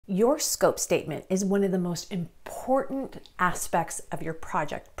Your scope statement is one of the most important aspects of your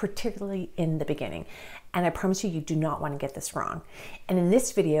project, particularly in the beginning. And I promise you, you do not want to get this wrong. And in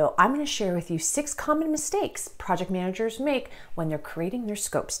this video, I'm going to share with you 6 common mistakes project managers make when they're creating their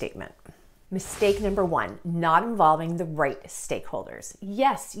scope statement. Mistake number 1, not involving the right stakeholders.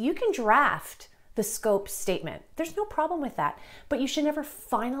 Yes, you can draft the scope statement. There's no problem with that, but you should never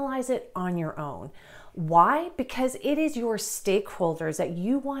finalize it on your own. Why? Because it is your stakeholders that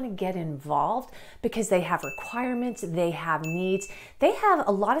you want to get involved because they have requirements, they have needs, they have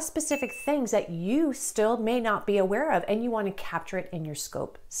a lot of specific things that you still may not be aware of, and you want to capture it in your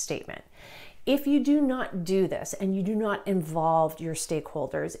scope statement. If you do not do this and you do not involve your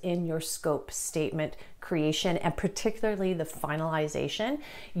stakeholders in your scope statement creation and particularly the finalization,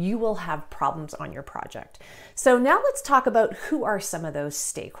 you will have problems on your project. So now let's talk about who are some of those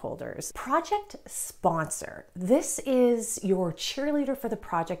stakeholders. Project sponsor. This is your cheerleader for the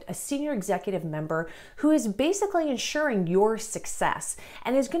project, a senior executive member who is basically ensuring your success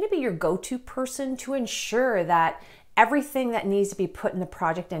and is going to be your go-to person to ensure that everything that needs to be put in the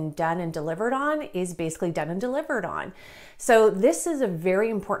project and done and delivered on is basically done and delivered on. So this is a very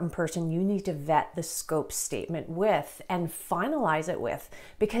important person you need to vet the scope statement with and finalize it with,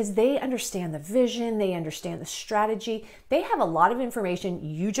 because they understand the vision, they understand the strategy, they have a lot of information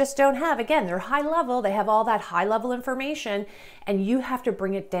you just don't have. Again, they're high level, they have all that high level information, and you have to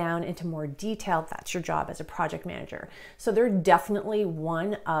bring it down into more detail. That's your job as a project manager. So they're definitely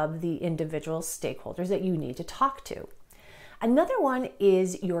one of the individual stakeholders that you need to talk to. Another one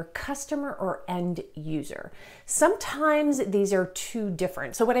is your customer or end user. Sometimes these are two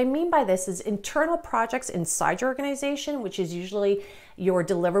different. So what I mean by this is internal projects inside your organization, which is usually your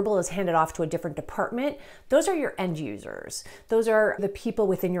deliverable is handed off to a different department. Those are your end users. Those are the people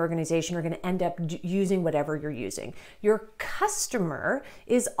within your organization who are going to end up using whatever you're using. Your customer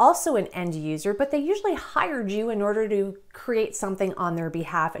is also an end user, but they usually hired you in order to create something on their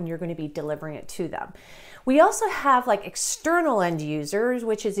behalf, and you're going to be delivering it to them. We also have like external end users,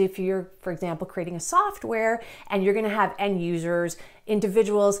 which is if you're, for example, creating a software and you're going to have end users,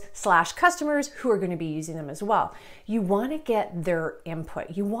 individuals / customers who are going to be using them as well. You want to get their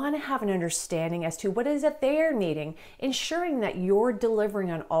input. You want to have an understanding as to what is it they're needing, ensuring that you're delivering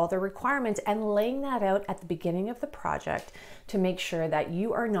on all the requirements and laying that out at the beginning of the project to make sure that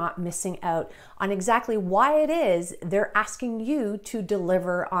you are not missing out on exactly why it is they're asking you to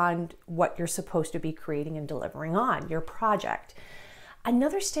deliver on what you're supposed to be creating and delivering on your project.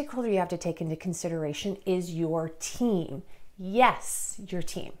 Another stakeholder you have to take into consideration is your team. Yes, your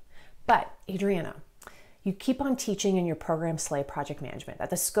team. But Adriana, you keep on teaching in your program Slay Project Management that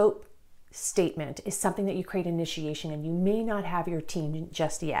the scope statement is something that you create initiation and you may not have your team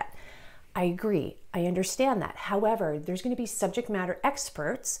just yet. I agree. I understand that. However, there's going to be subject matter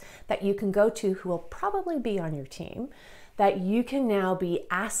experts that you can go to who will probably be on your team that you can now be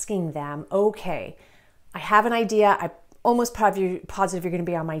asking them, okay, I have an idea. I'm almost positive you're going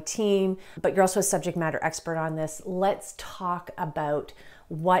to be on my team, but you're also a subject matter expert on this. Let's talk about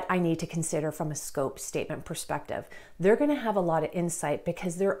what I need to consider from a scope statement perspective. They're going to have a lot of insight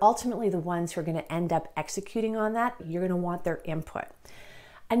because they're ultimately the ones who are going to end up executing on that. You're going to want their input.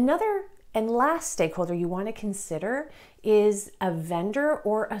 Another and last stakeholder you want to consider is a vendor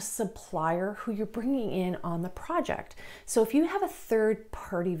or a supplier who you're bringing in on the project. So if you have a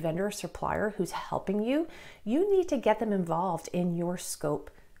third-party vendor or supplier who's helping you, you need to get them involved in your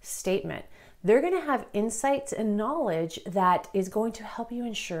scope statement. They're going to have insights and knowledge that is going to help you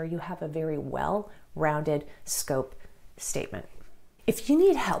ensure you have a very well-rounded scope statement. If you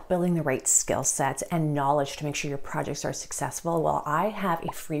need help building the right skill sets and knowledge to make sure your projects are successful, well, I have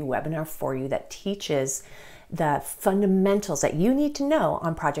a free webinar for you that teaches the fundamentals that you need to know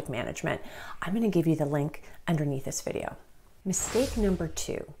on project management. I'm going to give you the link underneath this video. Mistake number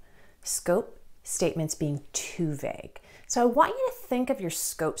 2, scope statements being too vague. So I want you to think of your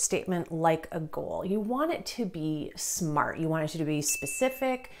scope statement like a goal. You want it to be smart. You want it to be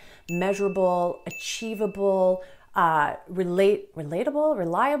specific, measurable, achievable, relatable,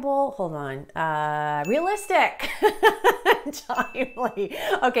 reliable, realistic, timely.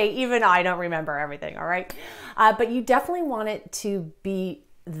 Okay, even I don't remember everything, all right? But you definitely want it to be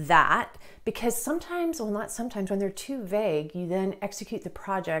that, because sometimes, well, not sometimes, when they're too vague, you then execute the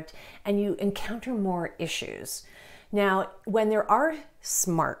project and you encounter more issues. Now, when there are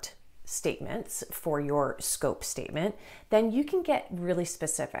smart statements for your scope statement, then you can get really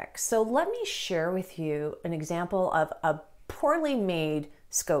specific. So let me share with you an example of a poorly made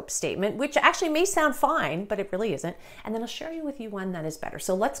scope statement, which actually may sound fine, but it really isn't. And then I'll share with you one that is better.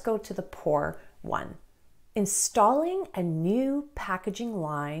 So let's go to the poor one. Installing a new packaging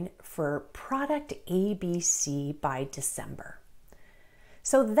line for product ABC by December.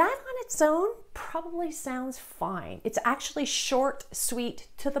 So that on its own probably sounds fine. It's actually short, sweet,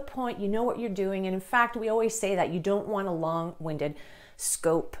 to the point. You know what you're doing. And in fact, we always say that you don't want a long-winded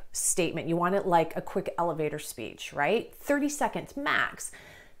scope statement. You want it like a quick elevator speech, right? 30 seconds max.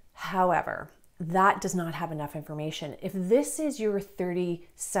 However, that does not have enough information. If this is your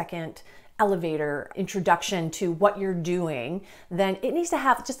 30-second elevator introduction to what you're doing, then it needs to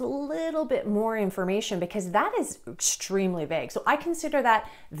have just a little bit more information, because that is extremely vague. So I consider that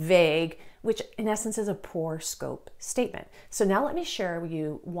vague, which in essence is a poor scope statement. So now let me share with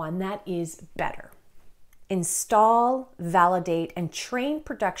you one that is better. Install, validate, and train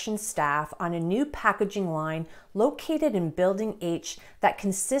production staff on a new packaging line located in Building H that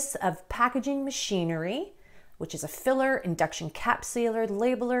consists of packaging machinery, which is a filler, induction cap sealer,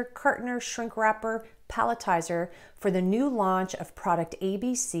 labeler, cartoner, shrink wrapper, palletizer, for the new launch of product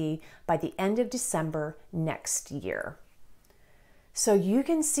ABC by the end of December next year. So you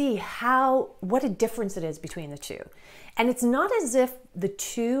can see what a difference it is between the two. And it's not as if the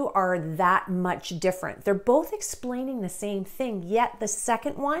two are that much different. They're both explaining the same thing, yet the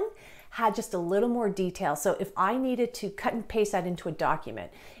second one had just a little more detail. So if I needed to cut and paste that into a document,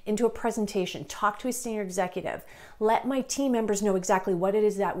 into a presentation, talk to a senior executive, let my team members know exactly what it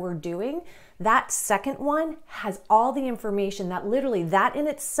is that we're doing, that second one has all the information that literally that in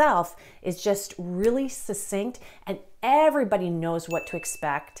itself is just really succinct, and everybody knows what to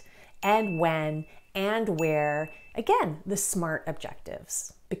expect and when and where. Again, the SMART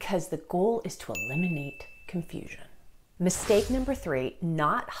objectives, because the goal is to eliminate confusion. Mistake number 3,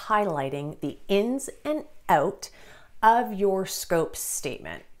 not highlighting the ins and out of your scope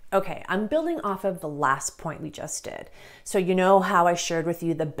statement. Okay, I'm building off of the last point we just did. So you know how I shared with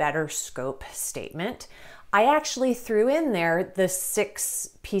you the better scope statement. I actually threw in there the 6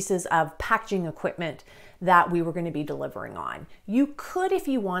 pieces of packaging equipment that we were going to be delivering on. You could, if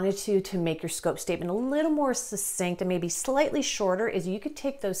you wanted to make your scope statement a little more succinct and maybe slightly shorter, is you could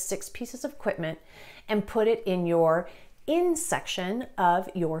take those 6 pieces of equipment and put it in your in section of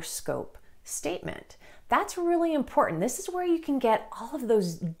your scope statement. That's really important. This is where you can get all of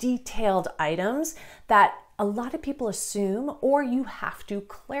those detailed items that a lot of people assume or you have to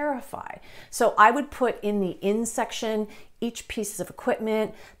clarify. So I would put in the in section each piece of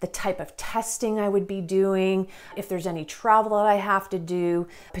equipment, the type of testing I would be doing, if there's any travel that I have to do,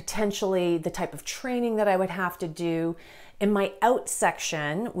 potentially the type of training that I would have to do. In my out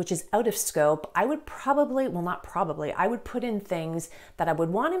section, which is out of scope, I would probably, well, not probably, I would put in things that I would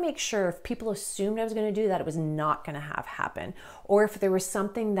want to make sure if people assumed I was going to do that, it was not going to have happen. Or if there was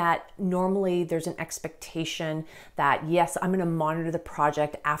something that normally there's an expectation that, yes, I'm going to monitor the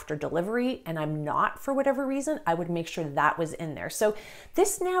project after delivery, and I'm not for whatever reason, I would make sure that was in there. So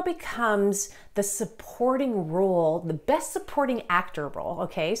this now becomes the supporting role, the best supporting actor role,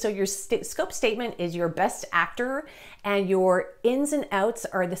 okay? So your scope statement is your best actor, and your ins and outs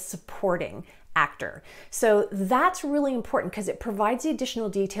are the supporting actor. So that's really important because it provides the additional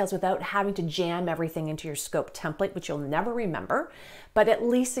details without having to jam everything into your scope template, which you'll never remember, but at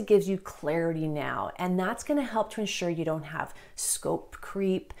least it gives you clarity now. And that's going to help to ensure you don't have scope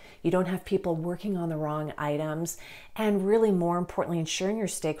creep, you don't have people working on the wrong items, and really more importantly, ensuring your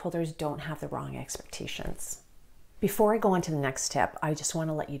stakeholders don't have the wrong expectations. Before I go on to the next tip, I just want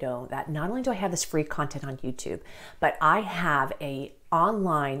to let you know that not only do I have this free content on YouTube, but I have an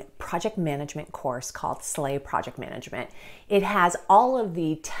online project management course called Slay Project Management. It has all of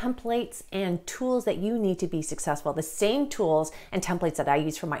the templates and tools that you need to be successful, the same tools and templates that I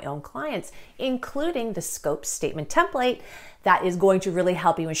use for my own clients, including the scope statement template that is going to really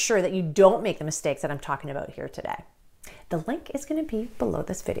help you ensure that you don't make the mistakes that I'm talking about here today. The link is going to be below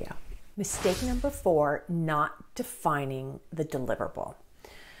this video. Mistake number 4, not defining the deliverable.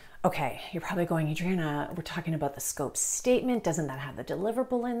 Okay, you're probably going, Adriana, we're talking about the scope statement. Doesn't that have the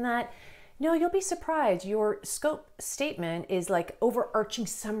deliverable in that? No, you'll be surprised. Your scope statement is like overarching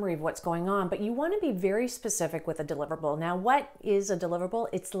summary of what's going on, but you want to be very specific with a deliverable. Now, what is a deliverable?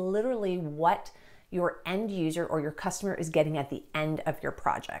 It's literally what your end user or your customer is getting at the end of your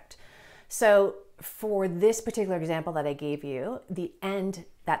project. So for this particular example that I gave you, the end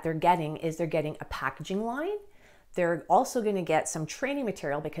that they're getting is they're getting a packaging line. They're also going to get some training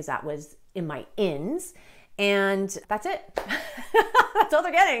material because that was in my ins, And that's it. That's all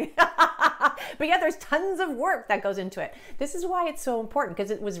they're getting. But yeah, there's tons of work that goes into it. This is why it's so important,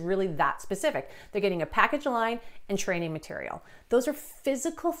 because it was really that specific. They're getting a package line and training material. Those are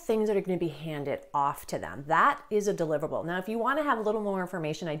physical things that are going to be handed off to them. That is a deliverable. Now, if you want to have a little more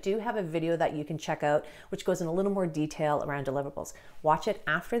information, I do have a video that you can check out, which goes in a little more detail around deliverables. Watch it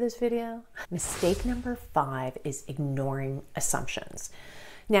after this video. Mistake number 5 is ignoring assumptions.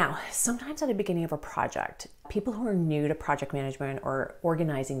 Now, sometimes at the beginning of a project, people who are new to project management or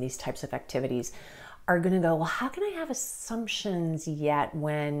organizing these types of activities are going to go, well, how can I have assumptions yet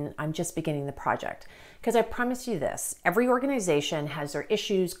when I'm just beginning the project? Because I promise you this, every organization has their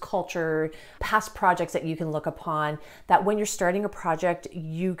issues, culture, past projects that you can look upon, that when you're starting a project,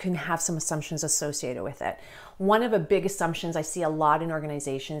 you can have some assumptions associated with it. One of the big assumptions I see a lot in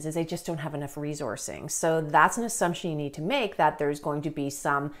organizations is they just don't have enough resourcing. So that's an assumption you need to make, that there's going to be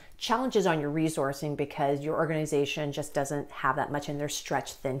some challenges on your resourcing because your organization just doesn't have that much and they're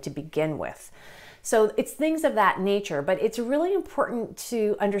stretched thin to begin with. So it's things of that nature, but it's really important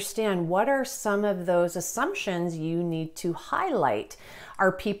to understand what are some of those assumptions you need to highlight.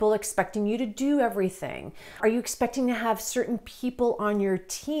 Are people expecting you to do everything? Are you expecting to have certain people on your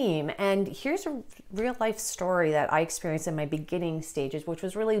team? And here's a real life story that I experienced in my beginning stages, which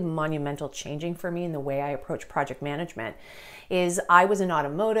was really monumental, changing for me in the way I approach project management. Is I was in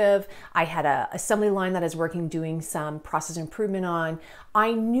automotive. I had an assembly line that I was working, doing some process improvement on.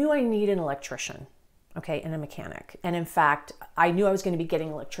 I knew I needed an electrician, okay, and a mechanic. And in fact, I knew I was going to be getting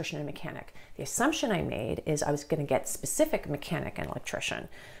an electrician and mechanic. The assumption I made is I was going to get specific mechanic and electrician.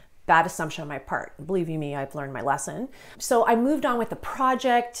 Bad assumption on my part. Believe you me, I've learned my lesson. So I moved on with the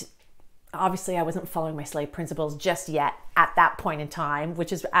project. Obviously, I wasn't following my slave principles just yet at that point in time,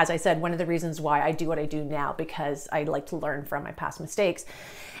 which is, as I said, one of the reasons why I do what I do now, because I like to learn from my past mistakes.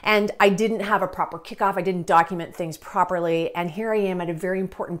 And I didn't have a proper kickoff. I didn't document things properly. And here I am at a very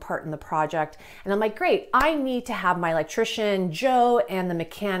important part in the project. And I'm like, great, I need to have my electrician, Joe, and the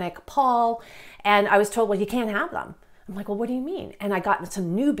mechanic, Paul. And I was told, well, you can't have them. I'm like, well, what do you mean? And I got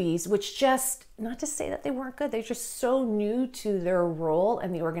some newbies, which just, not to say that they weren't good, they're just so new to their role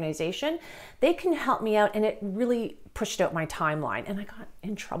in the organization. They can help me out, and it really pushed out my timeline. And I got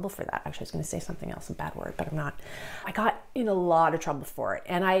in trouble for that. Actually, I was going to say something else, a bad word, but I'm not. I got in a lot of trouble for it.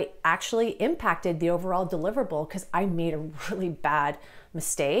 And I actually impacted the overall deliverable because I made a really bad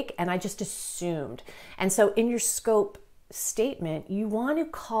mistake and I just assumed. And so in your scope statement, you want to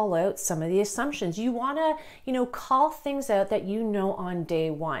call out some of the assumptions. You want to, call things out that you know on day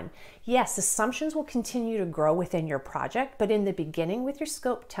one. Yes, assumptions will continue to grow within your project, but in the beginning with your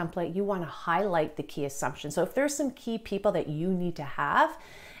scope template, you want to highlight the key assumptions. So if there's some key people that you need to have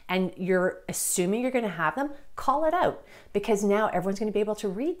and you're assuming you're going to have them, call it out, because now everyone's going to be able to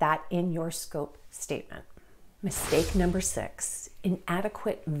read that in your scope statement. Mistake number 6,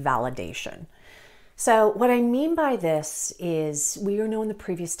 inadequate validation. So what I mean by this is, we know in the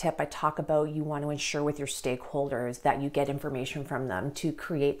previous tip, I talk about you want to ensure with your stakeholders that you get information from them to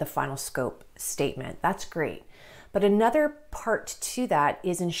create the final scope statement. That's great. But another part to that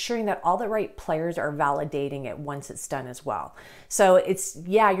is ensuring that all the right players are validating it once it's done as well. So it's,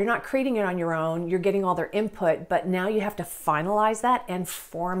 yeah, you're not creating it on your own, you're getting all their input, but now you have to finalize that and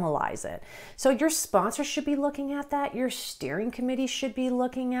formalize it. So your sponsor should be looking at that, your steering committee should be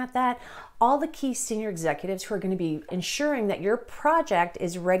looking at that, all the key senior executives who are going to be ensuring that your project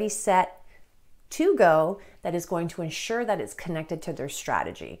is ready, set, to go, that is going to ensure that it's connected to their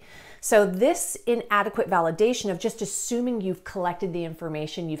strategy. So this inadequate validation of just assuming you've collected the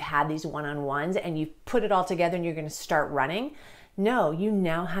information, you've had these one-on-ones and you've put it all together and you're going to start running. No, you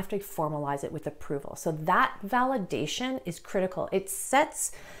now have to formalize it with approval. So that validation is critical. It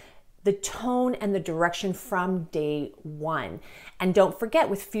sets the tone and the direction from day one. And don't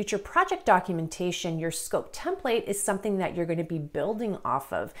forget, with future project documentation, your scope template is something that you're going to be building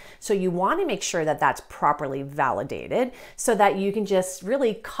off of. So you want to make sure that that's properly validated so that you can just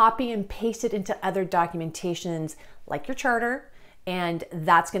really copy and paste it into other documentations like your charter. And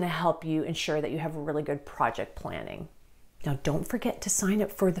that's going to help you ensure that you have really good project planning. Now, don't forget to sign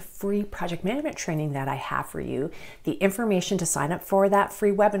up for the free project management training that I have for you. The information to sign up for that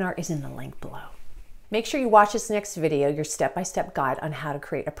free webinar is in the link below. Make sure you watch this next video, your step-by-step guide on how to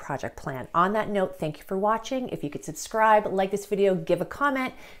create a project plan. On that note, thank you for watching. If you could subscribe, like this video, give a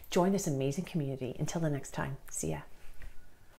comment, join this amazing community. Until the next time, see ya.